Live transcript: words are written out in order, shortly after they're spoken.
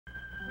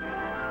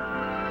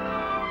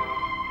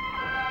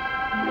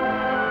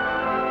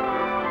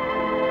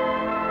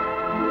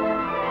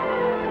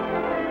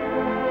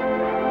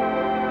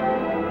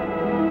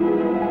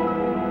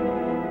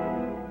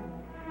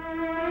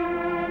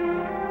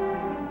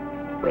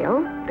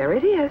Well, there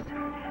it is.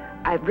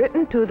 I've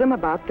written to them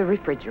about the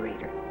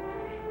refrigerator.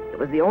 It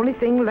was the only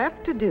thing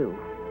left to do.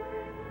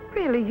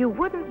 Really, you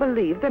wouldn't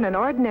believe that an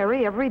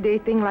ordinary, everyday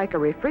thing like a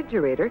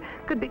refrigerator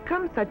could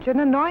become such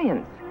an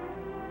annoyance.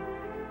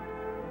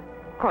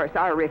 Of course,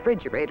 our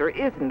refrigerator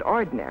isn't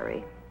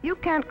ordinary. You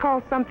can't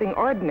call something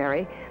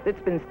ordinary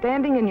that's been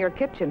standing in your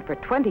kitchen for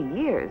 20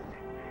 years.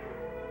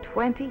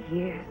 20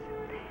 years.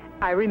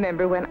 I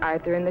remember when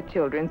Arthur and the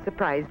children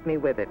surprised me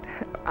with it.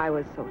 I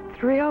was so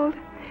thrilled.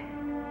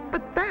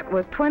 But that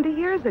was 20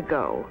 years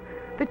ago.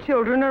 The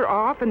children are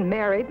off and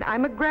married.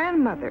 I'm a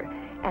grandmother.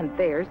 And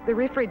there's the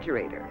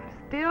refrigerator,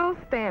 still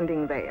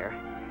standing there.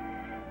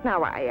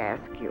 Now I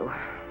ask you.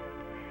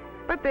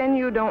 But then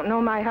you don't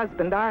know my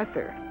husband,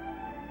 Arthur.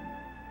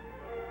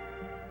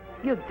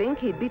 You'd think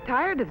he'd be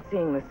tired of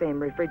seeing the same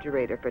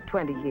refrigerator for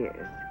 20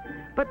 years.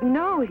 But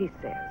no, he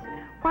says.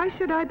 Why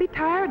should I be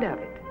tired of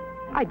it?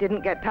 I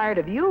didn't get tired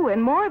of you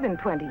in more than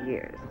 20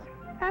 years.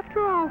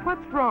 After all,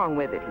 what's wrong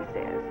with it, he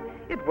says.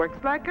 It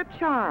works like a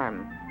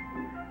charm.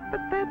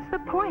 But that's the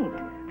point.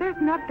 There's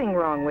nothing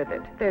wrong with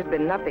it. There's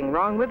been nothing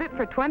wrong with it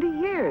for 20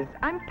 years.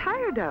 I'm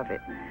tired of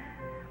it.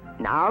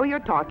 Now you're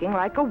talking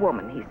like a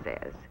woman, he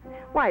says.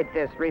 Why,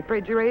 this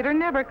refrigerator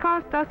never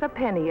cost us a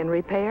penny in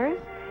repairs.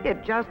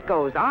 It just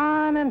goes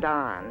on and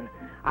on.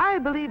 I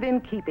believe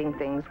in keeping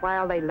things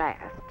while they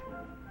last.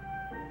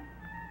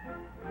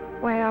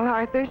 Well,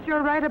 Arthur,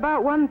 you're right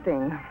about one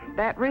thing.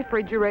 That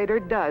refrigerator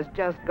does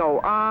just go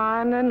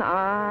on and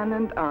on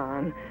and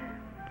on.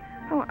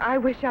 Oh, I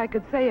wish I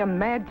could say a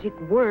magic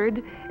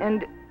word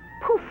and,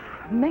 poof,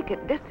 make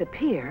it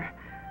disappear.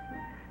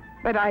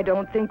 But I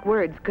don't think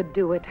words could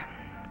do it.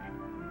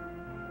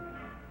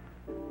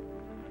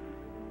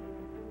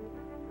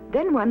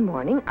 Then one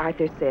morning,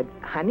 Arthur said,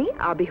 "Honey,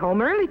 I'll be home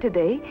early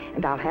today,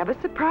 and I'll have a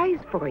surprise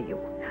for you."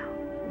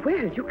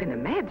 Well, you can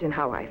imagine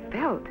how I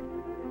felt.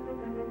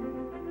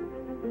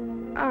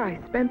 Oh, I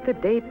spent the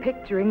day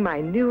picturing my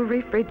new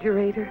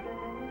refrigerator.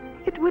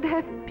 It would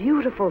have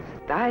beautiful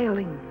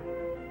styling,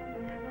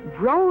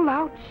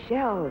 roll-out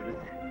shelves,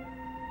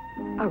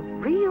 a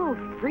real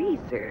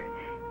freezer,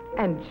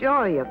 and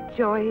joy of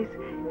joys,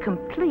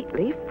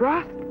 completely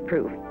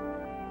frost-proof.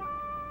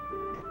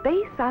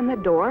 Space on the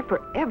door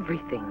for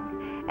everything,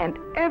 and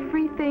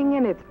everything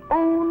in its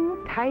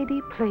own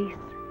tidy place.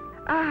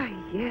 Ah,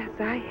 yes,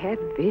 I had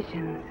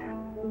visions.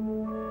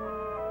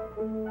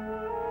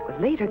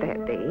 Later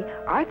that day,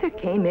 Arthur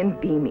came in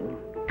beaming.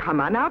 "Come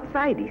on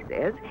outside," he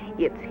says.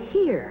 "It's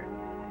here."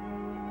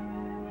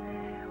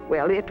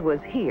 Well, it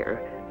was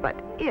here, but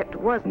it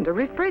wasn't a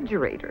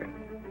refrigerator.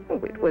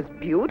 Oh, it was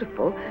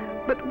beautiful,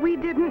 but we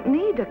didn't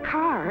need a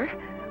car.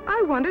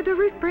 I wanted a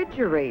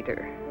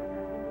refrigerator.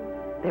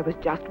 There was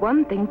just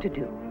one thing to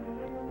do.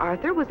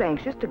 Arthur was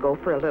anxious to go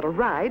for a little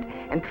ride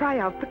and try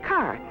out the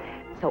car,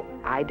 so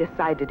I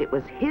decided it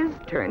was his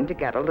turn to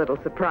get a little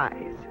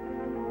surprise.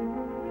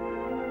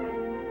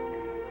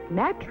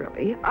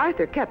 Naturally,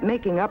 Arthur kept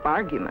making up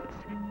arguments.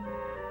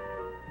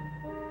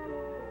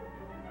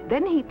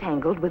 Then he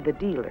tangled with the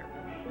dealer.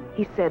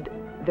 He said,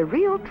 the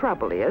real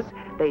trouble is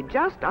they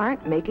just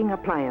aren't making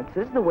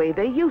appliances the way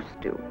they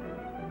used to.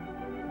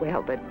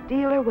 Well, the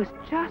dealer was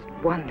just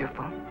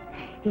wonderful.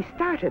 He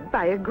started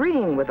by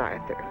agreeing with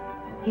Arthur.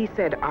 He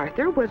said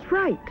Arthur was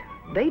right.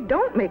 They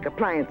don't make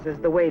appliances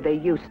the way they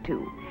used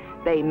to.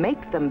 They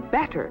make them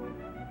better.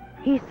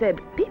 He said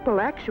people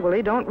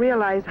actually don't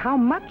realize how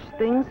much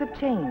things have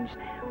changed.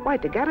 Why,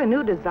 to get a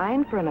new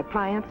design for an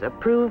appliance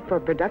approved for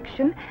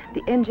production,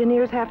 the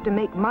engineers have to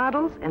make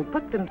models and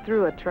put them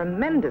through a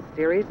tremendous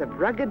series of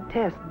rugged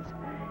tests.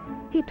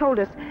 He told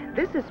us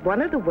this is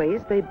one of the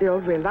ways they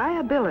build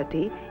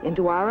reliability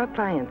into our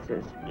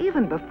appliances,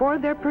 even before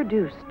they're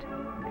produced.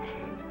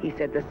 He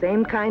said the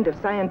same kind of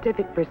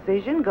scientific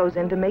precision goes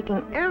into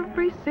making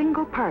every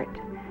single part.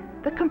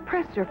 The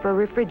compressor for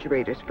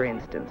refrigerators, for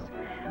instance.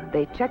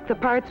 They check the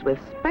parts with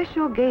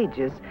special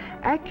gauges,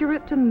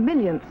 accurate to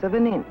millionths of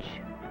an inch.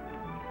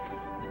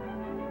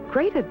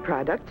 Crated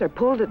products are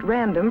pulled at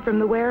random from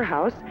the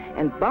warehouse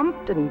and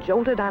bumped and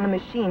jolted on a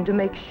machine to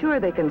make sure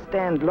they can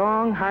stand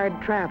long,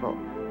 hard travel.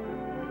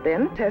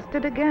 Then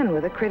tested again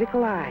with a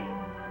critical eye.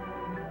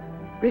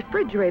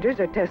 Refrigerators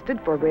are tested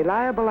for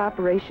reliable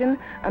operation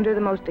under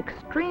the most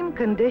extreme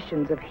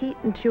conditions of heat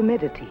and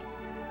humidity.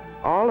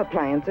 All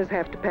appliances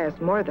have to pass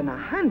more than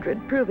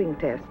 100 proving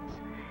tests.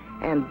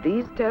 And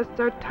these tests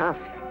are tough.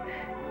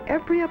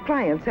 Every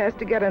appliance has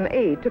to get an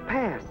A to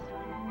pass.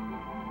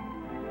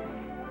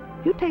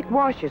 You take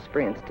washers, for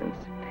instance.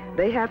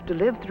 They have to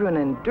live through an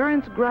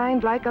endurance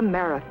grind like a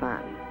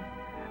marathon.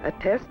 A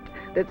test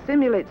that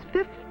simulates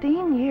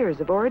 15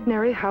 years of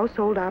ordinary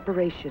household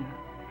operation.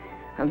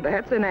 And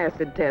that's an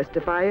acid test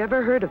if I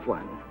ever heard of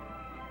one.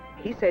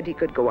 He said he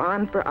could go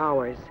on for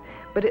hours,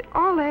 but it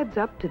all adds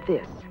up to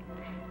this.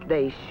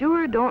 They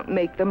sure don't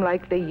make them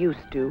like they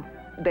used to.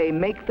 They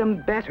make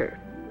them better.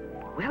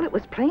 Well, it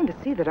was plain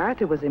to see that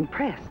Arthur was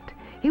impressed.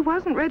 He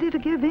wasn't ready to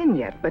give in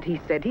yet, but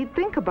he said he'd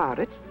think about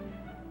it.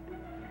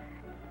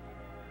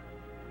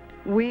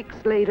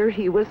 Weeks later,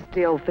 he was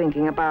still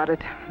thinking about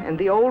it, and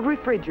the old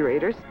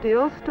refrigerator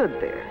still stood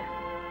there.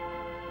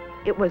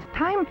 It was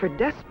time for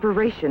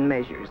desperation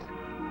measures.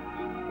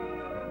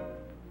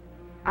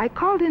 I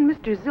called in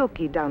Mr.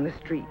 Zilke down the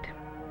street.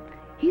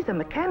 He's a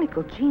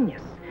mechanical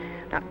genius.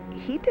 Now,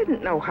 he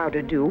didn't know how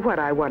to do what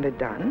I wanted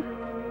done.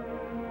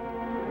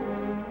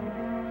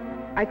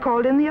 I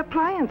called in the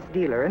appliance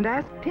dealer and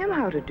asked him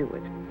how to do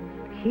it.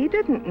 He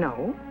didn't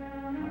know.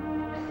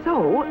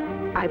 So,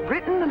 I've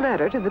written a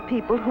letter to the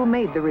people who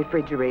made the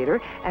refrigerator,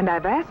 and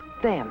I've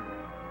asked them,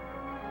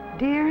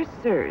 "Dear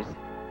sirs,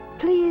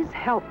 please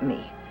help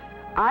me.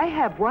 I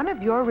have one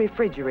of your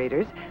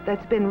refrigerators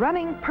that's been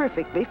running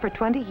perfectly for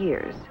 20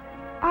 years.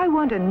 I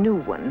want a new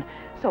one,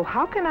 so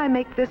how can I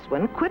make this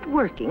one quit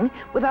working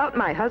without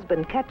my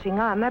husband catching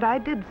on that I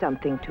did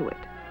something to it?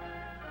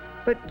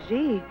 But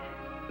gee,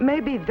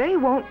 maybe they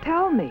won't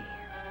tell me.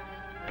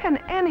 Can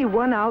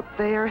anyone out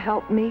there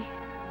help me?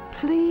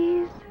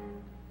 Please?"